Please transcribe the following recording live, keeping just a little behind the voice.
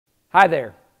Hi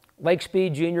there, Lake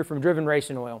Speed Jr. from Driven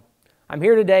Racing Oil. I'm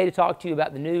here today to talk to you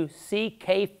about the new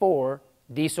CK-4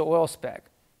 diesel oil spec.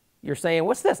 You're saying,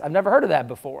 what's this? I've never heard of that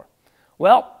before.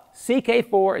 Well,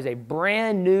 CK-4 is a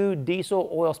brand new diesel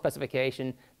oil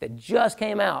specification that just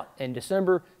came out in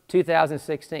December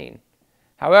 2016.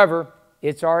 However,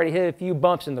 it's already hit a few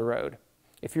bumps in the road.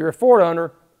 If you're a Ford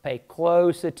owner, pay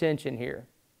close attention here.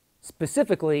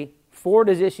 Specifically, Ford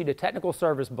has issued a technical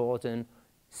service bulletin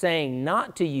saying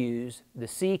not to use the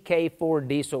CK-4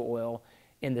 diesel oil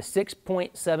in the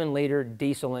 6.7 liter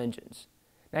diesel engines.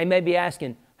 Now you may be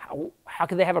asking, how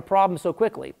could they have a problem so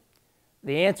quickly?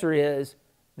 The answer is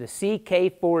the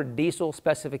CK-4 diesel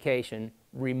specification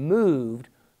removed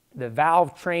the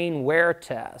valve train wear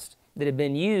test that had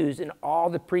been used in all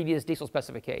the previous diesel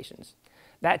specifications.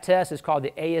 That test is called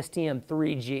the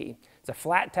ASTM-IIIG. It's a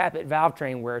flat tappet valve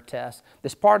train wear test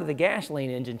that's part of the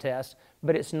gasoline engine test,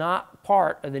 but it's not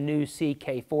part of the new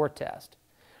CK-4 test.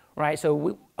 Right?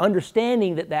 So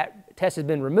understanding that that test has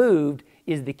been removed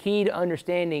is the key to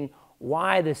understanding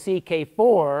why the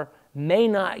CK-4 may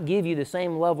not give you the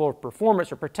same level of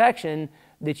performance or protection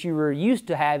that you were used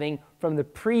to having from the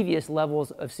previous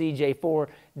levels of CJ4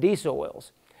 diesel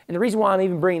oils. And the reason why I'm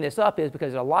even bringing this up is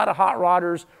because a lot of hot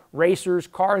rodders, racers,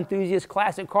 car enthusiasts,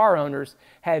 classic car owners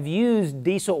have used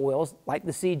diesel oils like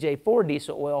the CJ4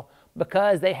 diesel oil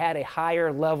because they had a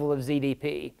higher level of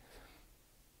ZDP.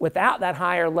 Without that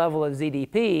higher level of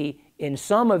ZDP, in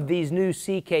some of these new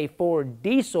CK-4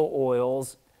 diesel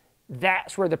oils,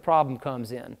 that's where the problem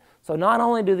comes in. So not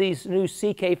only do these new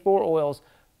CK-4 oils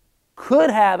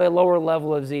could have a lower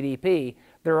level of ZDP,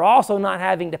 they're also not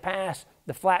having to pass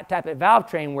the flat tappet valve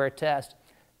train wear test.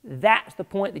 That's the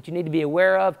point that you need to be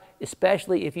aware of,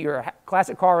 especially if you're a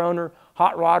classic car owner,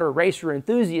 hot rodder, racer,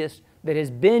 enthusiast that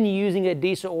has been using a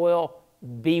diesel oil.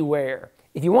 Beware.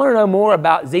 If you want to know more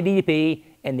about ZDP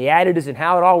and the additives and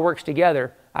how it all works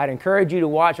together, I'd encourage you to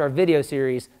watch our video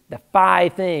series, The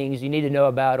 5 Things You Need to Know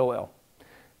About Oil.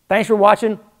 Thanks for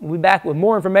watching. We'll be back with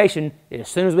more information as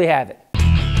soon as we have it.